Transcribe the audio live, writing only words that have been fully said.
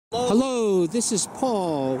Hello, this is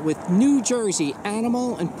Paul with New Jersey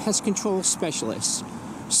Animal and Pest Control Specialists,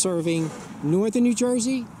 serving northern New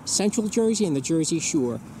Jersey, central Jersey, and the Jersey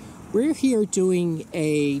Shore. We're here doing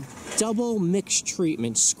a double mixed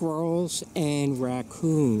treatment, squirrels and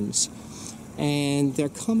raccoons. And they're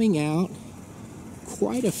coming out,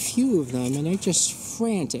 quite a few of them, and they're just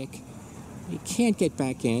frantic. They can't get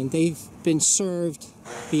back in. They've been served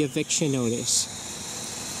the eviction notice.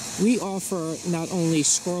 We offer not only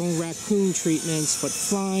squirrel and raccoon treatments, but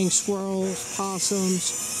flying squirrels,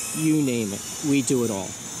 possums, you name it. We do it all.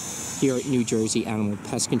 Here at New Jersey Animal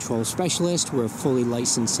Pest Control Specialist, we're fully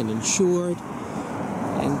licensed and insured.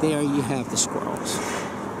 And there you have the squirrels.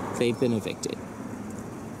 They've been evicted.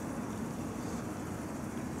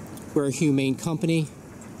 We're a humane company,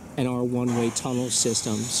 and our one-way tunnel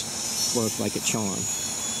systems work like a charm.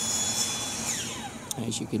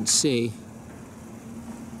 As you can see,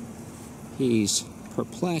 he's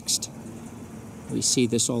perplexed. We see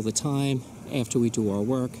this all the time. After we do our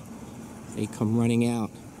work, they come running out.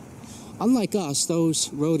 Unlike us,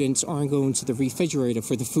 those rodents aren't going to the refrigerator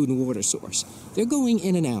for the food and water source. They're going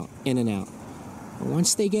in and out, in and out. And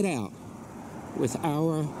once they get out, with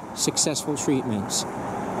our successful treatments,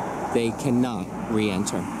 they cannot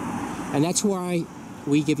re-enter. And that's why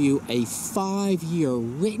we give you a 5-year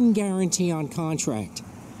written guarantee on contract.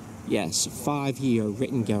 Yes, 5-year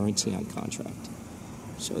written guarantee on contract.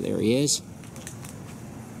 So there he is.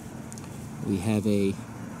 We have a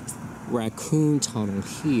raccoon tunnel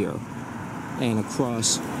here, and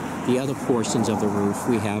across the other portions of the roof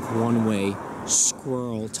we have one-way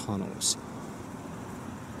squirrel tunnels.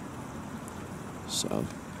 So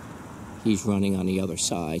he's running on the other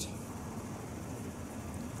side.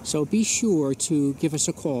 So be sure to give us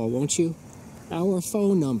a call, won't you? Our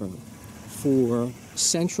phone number for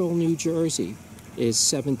Central New Jersey is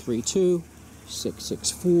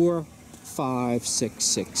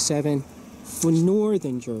 732-664-5667. For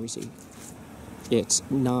Northern Jersey, it's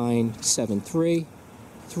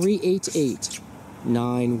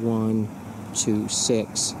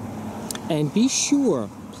 973-388-9126. And be sure,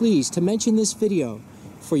 please, to mention this video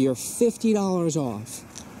for your $50 off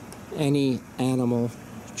any animal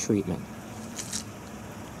treatment.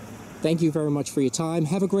 Thank you very much for your time.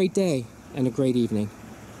 Have a great day and a great evening,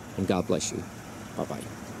 and God bless you. Bye-bye.